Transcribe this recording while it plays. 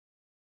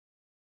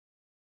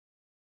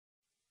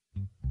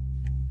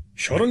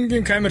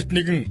Шоронгийн камерт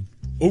нэгэн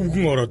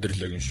өвгөн ороод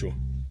ирлээ гин шүү.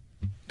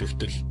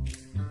 Тэгтэл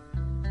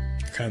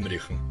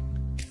камерын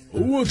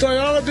өвөө та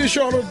яагаад иш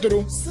ороод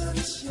ирв?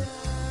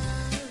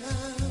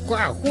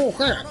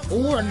 Хүүхэ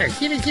өвөө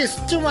хэрэгээс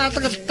ч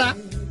маалгалта.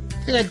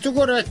 Тэгээ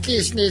зүгээр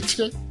байтлын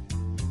снэчгээ.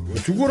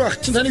 Зүгээр ах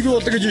чинь таныг юу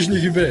болдог гэж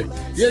ишнийх юм бэ?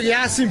 Яг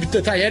яасан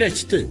битээ та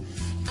яриач тээ.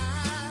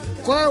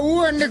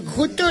 Өвөө нэг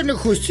хөдөө нэг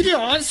хөсрийн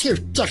онс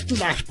хөвчөлт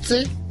л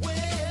авцсан.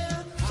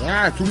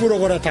 За зүгээр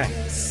оогоорой та.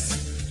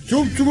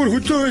 Зүгээр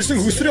хөдөө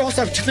байсан хөсрийн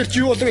онс авчихлаар чи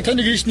юу болдог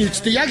таныг ишний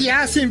үстэй. Яг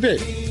яасан юм бэ?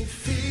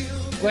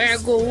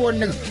 Өвөө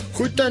нэг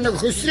хөдөө нэг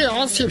хөсрийн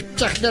онс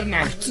хөвчөлтөөр нь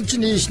авцсан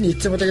чинь ишний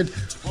эцэг болоод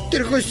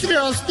тэр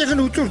хөсрийн онсных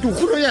нь үзүүрт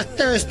үхрөө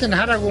яттай байсныг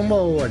хараагүй мó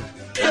өвөө.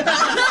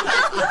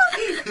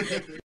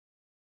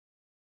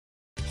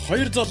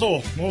 Хоёр залуу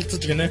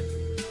уулзаж гинэ.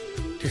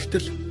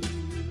 Тэгтэл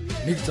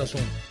нэг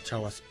залуу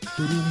чаваас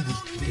дөрвөн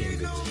бүлтгтэй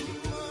ингээд.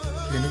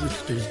 Тэгээ нэг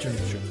бүлтгтэй хэлж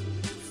байгаа юм шүү.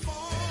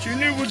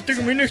 Чиний бүлтэг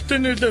минийхтэй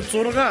нэлээд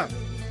 6.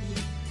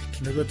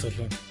 Нөгөө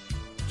залуу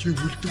чи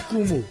бүлтэггүй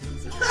юм уу?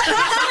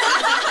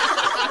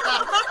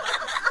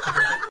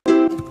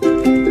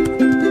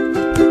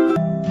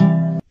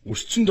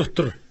 Өсчин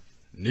дотор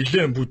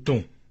нилээн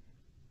бүдүүн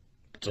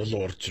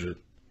залуу орж ирээд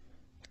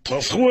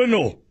талах байна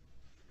уу?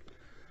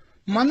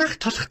 Манайх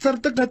талах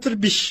зардаг газар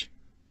биш.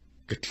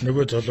 Гэтэл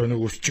нөгөө залуу нэг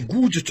өсчин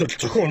гүүж очоод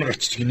зохион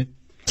гарчиж гинэ.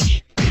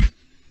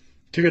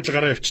 Тэгээд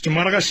гараа явчих чи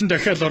маргааш нь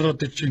дахиад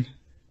ороод иж гин.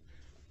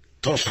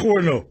 Талах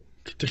байна уу?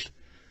 Гэтэл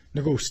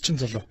нөгөө өсчин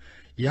залуу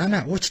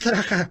яана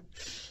уучлаарай хаа.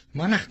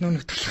 Манайх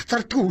нүг талах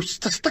зардаг өс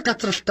цацдаг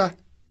газар л та.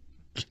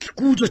 Гэтэл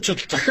гүүж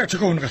очоод дахиад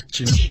зохион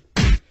гарчиж гинэ.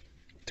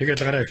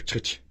 Тэгээд гараа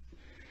явчих.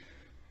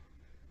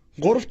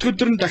 3 дахь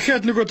өдөр нь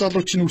дахиад нөгөө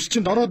залуу чинь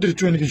өсчинд ороод ирж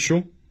байна гин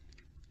шүү.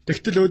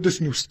 Тэгтэл өөдөөс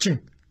нь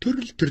өсчин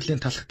төрлийн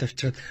талах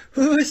тавьчаад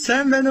өө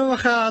сайн байна уу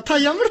хаа та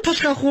ямар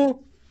талах авах уу?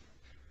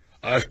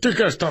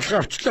 Автикаас талах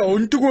авчлаа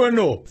өндөг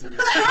байна уу?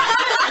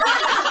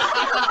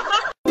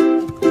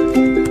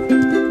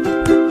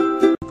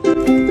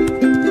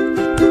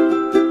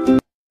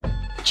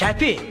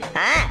 Чапи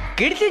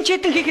гэрлийн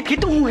чэдэн хийхэд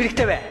хэдэн хүн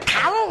хэрэгтэй вэ?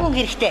 5 хүн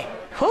хэрэгтэй.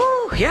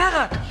 Хөөх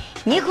яагаад?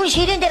 Нэг хүн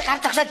ширээн дээр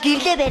гар зогсоод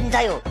гэрлээ барин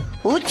заяа.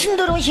 Өдсөн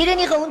 4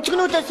 ширээнийхээ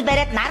өнцгнүүдээс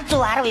бариад нар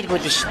 110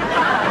 эргүүлнэ шин.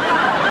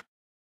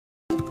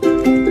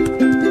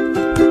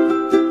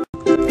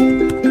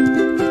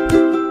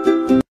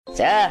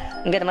 За,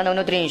 ингээд манай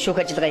өнөөдрийн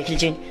шүүх ажиллагаа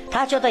эхэлж байна.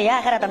 Та ч одоо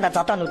яахаараа дандаа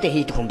зодоонуудаа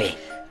хийдэг хүн бэ?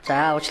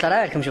 За,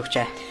 уучлаарай эрхэм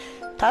шүүгчээ.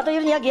 Та одоо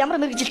ер нь яг ямар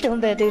мэрэгжилтэй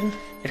хүн бэ дээр нь?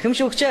 Эрхэм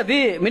шүүгчээ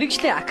би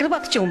мэрэгжлийн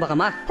акробат ч хүн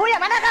байгаамаа. Хөөе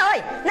манайхаа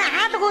хөөе. На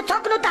хаалгуу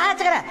цогнуудаа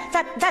хаазгараа.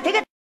 За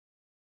тэгээд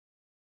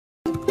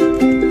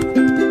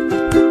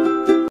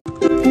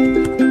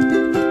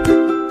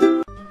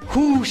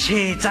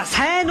Хүүшээ, за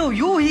сайн уу?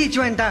 Юу хийж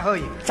байна да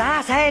хөөе?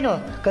 За сайн уу.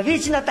 Би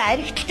ч надад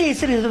аригтлын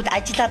эсрэг хэлбэрт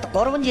ажиллаад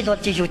 3 жил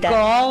болж шүү дээ.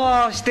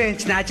 Гоо штэ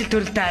энэ ажил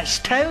төрөлтэй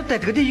аш 50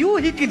 да. Тэгээд юу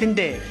хийдэг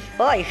тэндээ?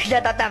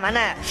 Эхлээд одоо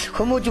манай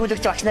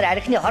хүмүүжүүлэгч багш нар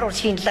архины хор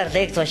уршгийн талаар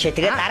лекц уншээ.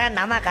 Тэгээд дараа нь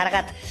намаа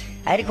гаргаад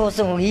арх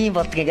уусан хүн ийм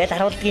болдгийг гэж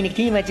харуулдгийг нэг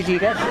тийм ажил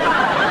хийгээд.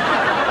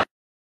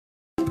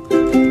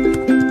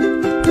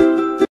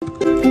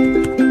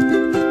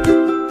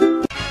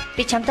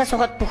 Би чамтаа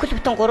суугаад бүхэл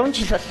бүтэн 3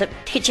 жил боллоо.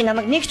 Тэгэхээр чи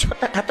намайг нэг ч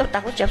удаа татвар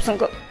дагуулж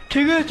явсангүй.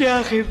 Тэгээд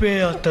яах юм бэ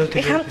одоо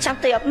тэгээд? Би хамт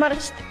чамтай явмаар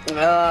шүү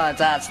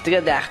дээ. За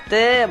тэгээд яах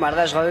те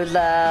маргааш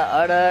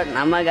хоёулаа орой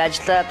намайг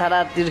ажиллаа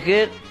тараад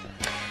ирэхээр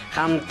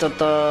хамт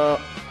одоо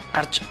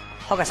гарч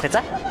хогоосгоо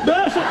за.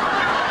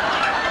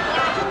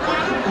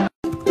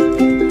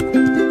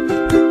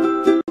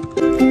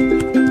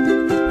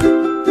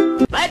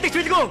 Байдаг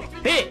билгүү?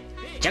 Би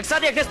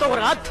жагсаад яхээс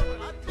дуургаад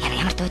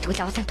ямар дуудгүй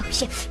л авсан тох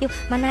биш. Юу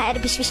манай ар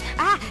биш.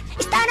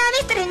 Стана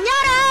мистер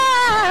Няра.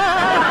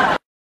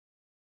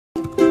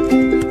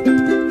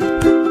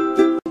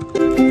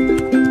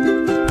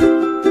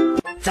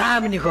 За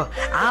минийхөө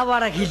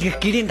ааваараа хийлгэх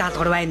гэрийн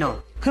даалгавар байна уу?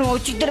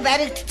 Өчигдөр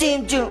баригдсан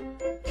юм чи.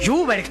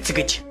 Юу баригдсан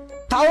гэж?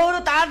 Та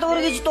өөрөө даалгавар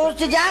гэж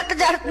дуусчих яг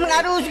гэж артна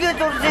гар үсгээ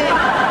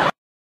дуусчих.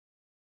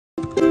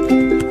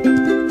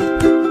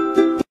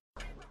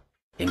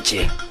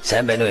 Эмчи,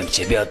 сайн байна уу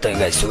эмчи? Би одоо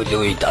ингээд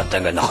сүүлийн үед одоо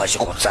ингээд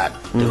нохоошиг хуцаад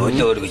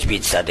өөлөө гэж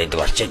бийцсаад байдаг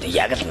болчиход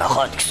яг л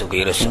нохоод гэсэн үг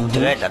ерөөсөн.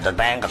 Тэгэл одоо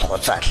байнга л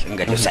хуцаад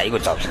ингээд айгүй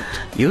зовлон.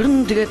 Ер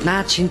нь тэгээд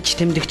наад шинж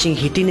тэмдэгчин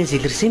хэдийнээс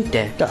илэрсэн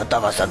те? Одоо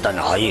бас одоо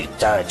 2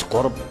 зааж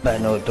 3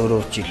 байна уу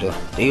 4 жилөө.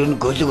 Ер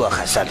нь гөлөг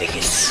байхасаа л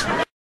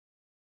ихэлсэн.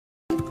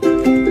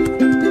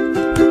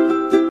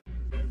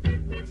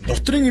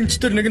 Докторийн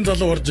эмчтэр нэгэн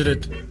залуу орж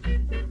ирээд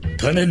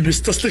таны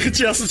мистаслах гэж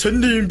яасан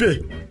сонирны юм бэ?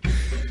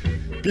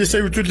 Би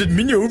сая үзүүлээд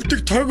миний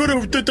өвдөг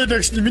тоогоороо өвдөд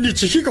байна гэсэн миний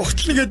чихийг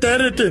огтлонгээ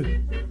дайраад байна.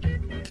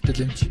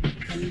 Гэтэл юм чи.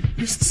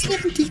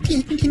 Мистслэхэн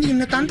тэгтийн хэдэн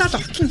юм дандаа л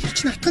огтлон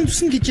хийч натхан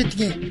тусан гэж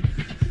яддаг юм.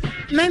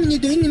 Мамны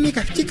энэ нэмийг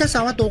аптекаас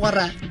аваад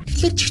уугаараа.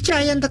 Тэгэхээр чихчи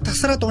аяанда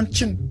тасраад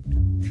унчин.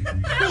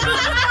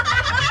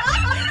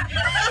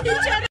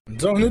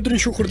 За өнөөдрийн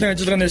шүүх хурлын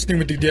ажиллагаанаас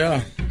нэг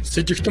мэдэгдэе.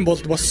 Сэжигтэн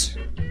болд бас.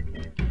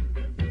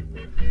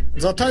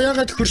 За та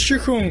ягаад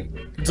хөршийнхөн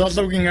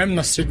залуугийн амь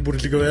насыг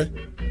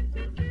бүрлэгэвэ?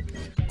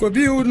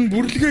 Би өөр нь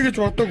бүрлэгээ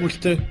гэж бодоогүй л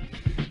те.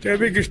 Тэгээ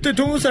би гэртээ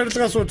төмөс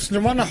арилгаа суудсан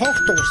чинь манай хонх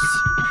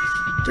дууссан.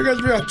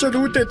 Тэгэл би очиод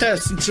үүдээ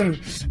тайсан чинь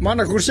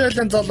манай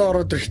хуршаалын залуу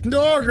ороод ирэхтэн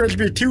дөө гэл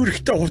би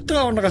тэрвэрхтээ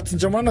утгаа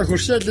унгацсан чинь манай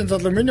хуршаалын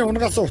залуу миний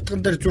унгаасан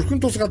утган дээр зүрхэн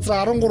тус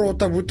газар 13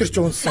 удаа бүдэрч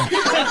унсан.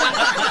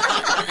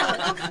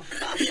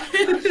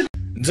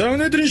 За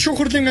өнөөдрийн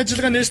шүүхрлийн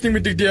ажиллагаа нээснийг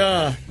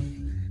мэдэгдэе.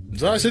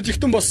 За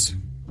сэжигтэн бос.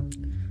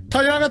 Та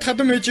яагаад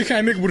хадам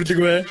ээжийнхээ амийг бүрлэг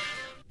вэ?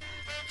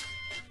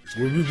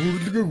 Би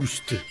бүрлэгээгүй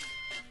шүү дээ.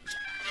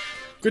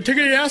 Гэхдээ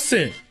тэгээ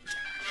яасан?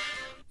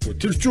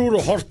 Тэр ч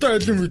өөр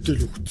хортой алим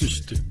мэдэл өгсөн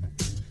шүү дээ.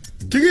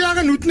 Тэгээ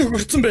яагаад нүдний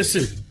хөрцөн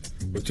байсан?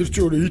 Тэр ч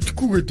өөр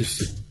идэхгүй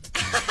гэдээсэн.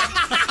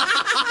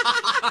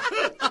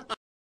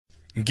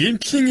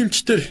 Гимтлийн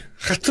эмчтэр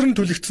хацран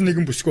түлэгдсэн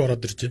нэгэн бүсгүй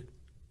ороод иржээ.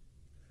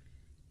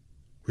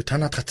 Та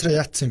над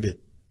хацраа яатсан юм бэ?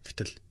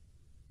 Гэтэл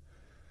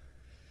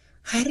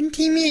харин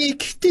тийм ээ.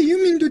 Гэхдээ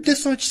юм индүүдээ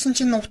суучсан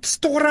чинь утас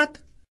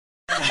дуураад.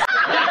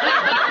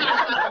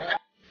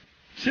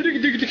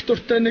 Сэрэг дэглэх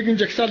дуртай нэгэн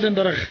жагсаалын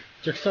дараах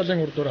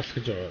жагсаалын урдуур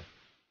алхаж байгаа.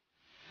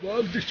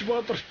 Балдагч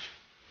бадарч.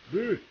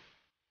 Бэ.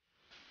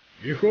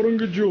 Их орон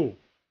гэж юу?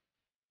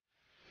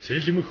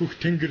 Сэлмэх хөх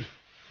тэнгэр,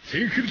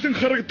 сэнхэрлэн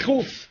харагдах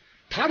улс,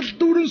 тарл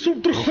дүүрэн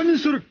сувдрах хоны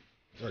сүрэг.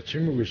 За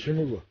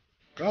чимээгөө.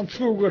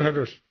 Ганцхан үгээр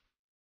хариул.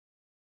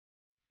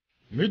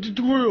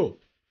 Мэддэггүй юу?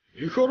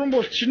 Их орон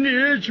бол чиний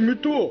ээж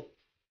мэдвэ?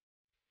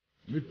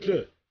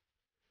 Мэдлээ.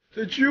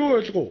 Тэ чи юу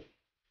ойлгов?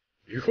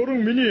 Их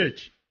орон миний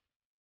ээж.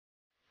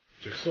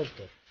 Жагсаалт.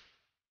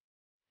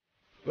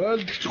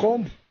 Байлдагч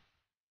гомб.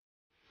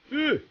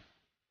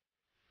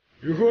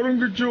 Их орон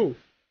гэж юу?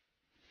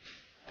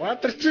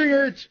 Бадарчин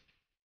ээж.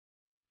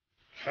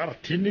 Хар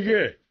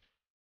тэнэгэ.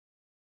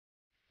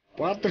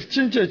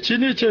 Бадарчин ч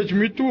чиний ч ээж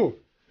мэдвэ?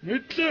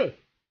 Мэдлээ.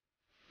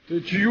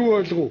 Тэ чи юу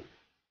ойлгов?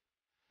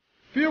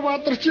 Би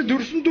бадарчин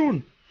төрсөн дүүн.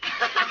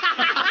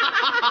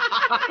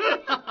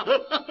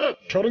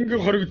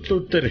 Чоронгийн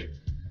хоригдлууд дээр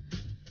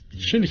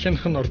шинэ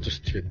хянхан орж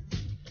ирчихээд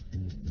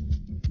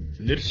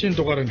нэрсийн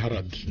дугаарыг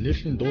хараад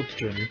нэрсийн дуудаж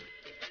байна.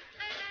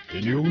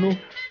 Энэ юу гэнэ?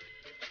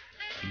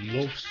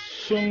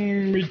 Ловсон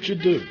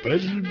мичд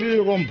бэлбэ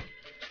гомб.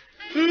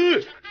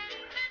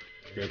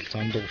 Гэл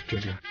сандуурч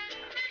байна.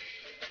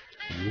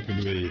 Юу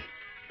гэнэ?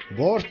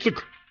 Борцог.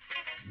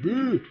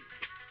 Бэ.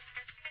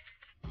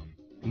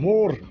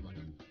 Мор.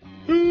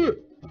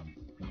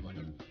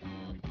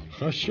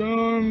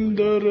 Хашаан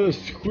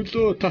дээрс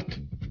хөлөө тат.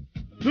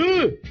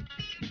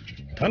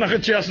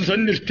 Танахад чи яасан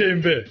сонир нэртэй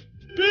юм бэ?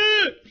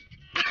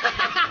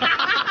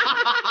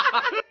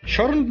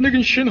 Шоронд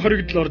нэгэн шинэ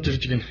хоригдол орж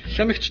ирж гин.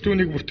 Хянагч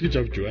түүнийг бүртгэж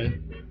авч байна.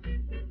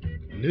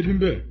 Нэр юм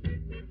бэ?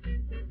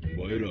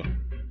 Баяра.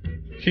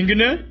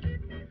 Хингэнэ?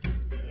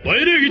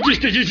 Баяра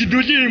гэж чи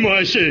дүлийн юм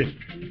аашаа.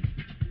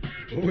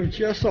 Өө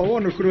чи яасан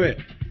овоо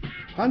нөхрөө.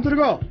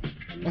 Хандргаа.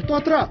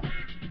 Отоотра.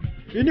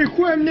 Эний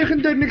хүү амныхан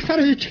дээр нэг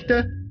сар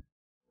хийчихтэй.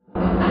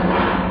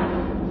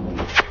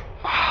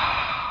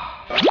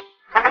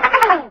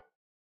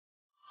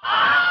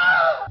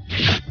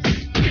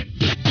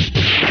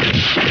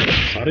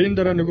 Сарын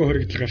дараа нөгөө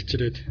хоригдол гарч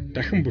ирээд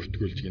дахин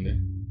бүртгүүлж гинэ.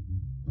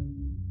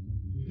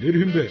 Нэр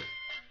хэм бэ?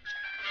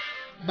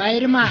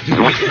 Баярмаа.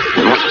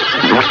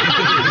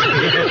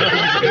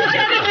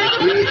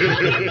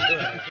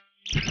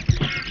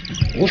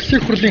 Улсын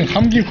хурлын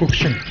хамгийн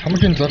хөгшин,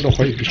 хамгийн залуу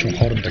хоёр гишүүн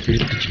хоорондоо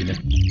хэрэлдэж гинэ.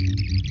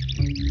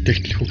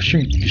 Тэгтэл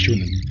хөгшин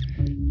гишүүн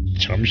нь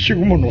чам шиг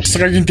өмнө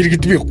усгагийн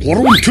дэргэд би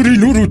 3 төрийн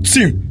нүр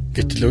үтсэн юм.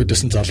 Гэтэл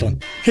өөдөөсөн залуу нь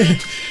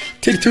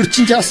тэр төр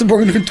чинь жаасан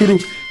богинохын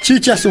төрөв чи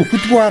жаасан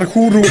хөдгөө ар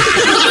хүүрүү.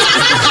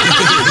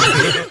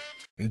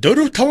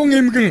 4-5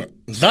 эмгэн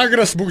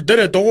лаграас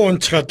бүгдээрээ дугуй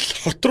унцгаад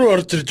хот руу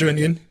орж ирж байна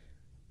гин.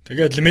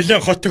 Тэгээд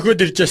нэлээд хот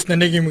төхөөд ирж яснаа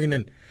нэг эмгэн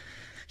нь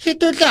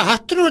хэдүүлээ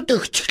хот руу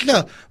өгчлөө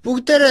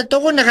бүгдээрээ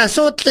дугуйныхаа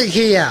асуудлыг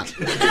хийя.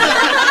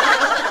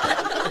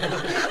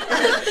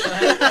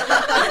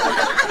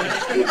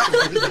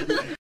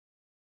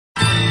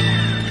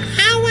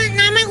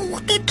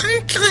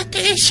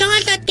 Томтлоготой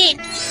шоолоод юм.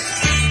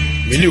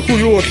 Миний хүү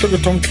юу боллоо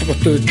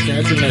томтлоготой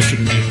яаж нааш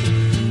юм.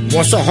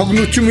 Моса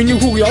хогнооч миний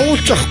хүүг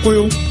явуулж ахгүй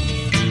юу?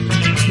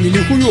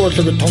 Миний хүү юу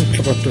боллоо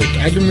томтлоготой.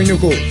 Аль миний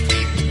хүү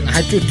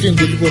хажуудлын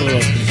дэлгүүр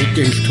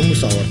хэдээ хэл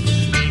хүмүүс аваад.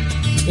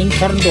 Энэ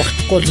хоронд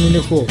багтахгүй л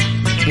миний хүү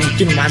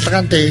бүгдийг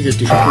малгаантай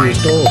хийгээд ирэхгүй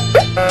дөө.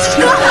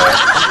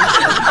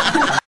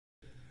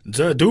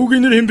 За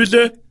дүүгийн нэр хэм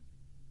бэлээ?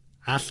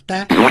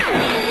 Алтай.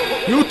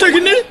 Юутай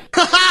гинэ?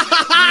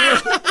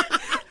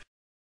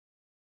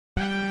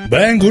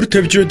 Байн гүр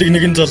тавьж байдаг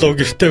нэгэн залуу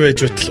гэртээ байж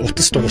байтал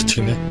утас дуурч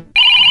гинэ.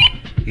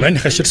 Мань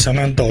хашир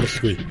санаандаа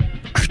орлгүй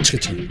авч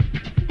гэж юм.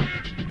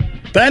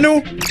 Байна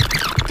уу?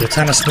 Тэ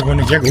цаанаас нөгөө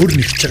нэг яг өөр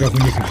нэгж байгаа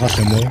хүнийг хаал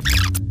юм уу?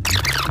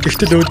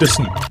 Тэгтэл өөдөөс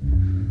нь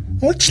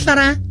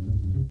уучлаарай.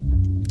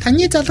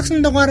 Таны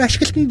залгасан дугаар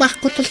ашиглалтанд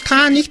байхгүй тул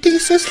та нэг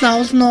тэгсээс л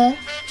авална уу?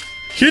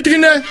 Хэд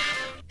гинэ?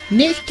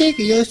 Нэг тэг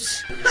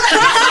ёс.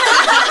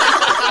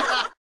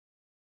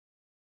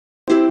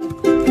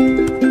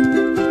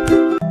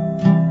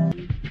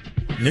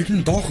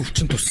 Нэгэн доох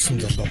өвчин туссан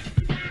залуу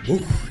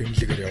бүх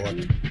хэмлэгээр яваад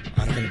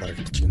арга нь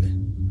барагдаж гинэ.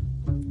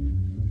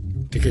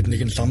 Тэгээд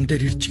нэгэн лам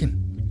дээр ирж гин.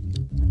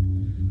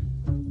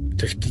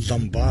 Тэгтэл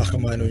лам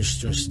баахан маань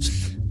уншиж.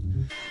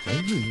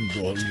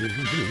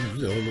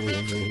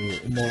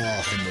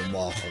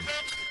 Маахан.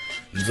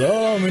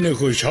 За миний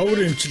хөө шавар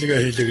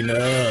эмчилгээ хийлгэнэ.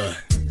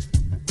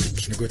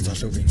 Нөгөө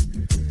залуугийн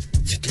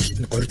сэтгэлд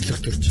нь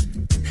горьдлох төрж.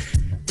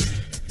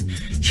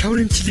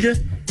 Шавар эмчилгээ.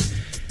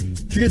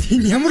 Тэгээд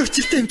хин ямар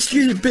өчилтэй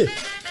эмчилгээ юм бэ?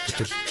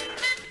 Гэтэл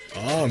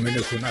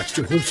миний хөө наач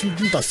чи хөлсөнд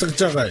нь дасгаж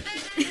байгаа.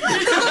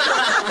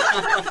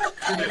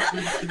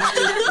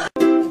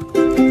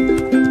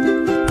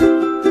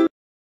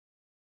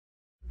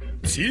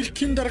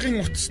 Циркийн даргын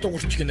утас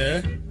дуурч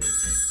гинэ.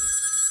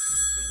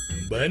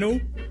 Байна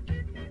уу?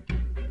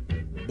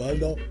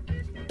 Бала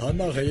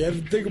танаа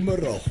ярддаг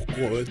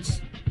мөрөхгүй.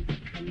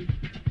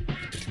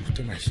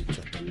 Тэр машин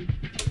чот.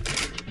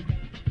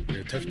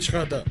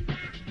 Тавьчихад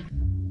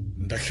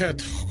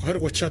дахиад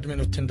 20-30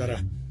 минутын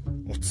дараа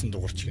утсан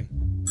дуурч гинэ.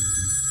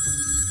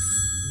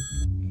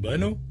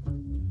 Байна уу?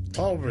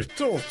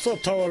 Тавцоо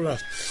тавла.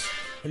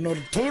 Нор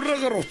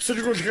тураагаар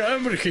уцрагуулах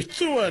амар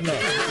хэцүү байна.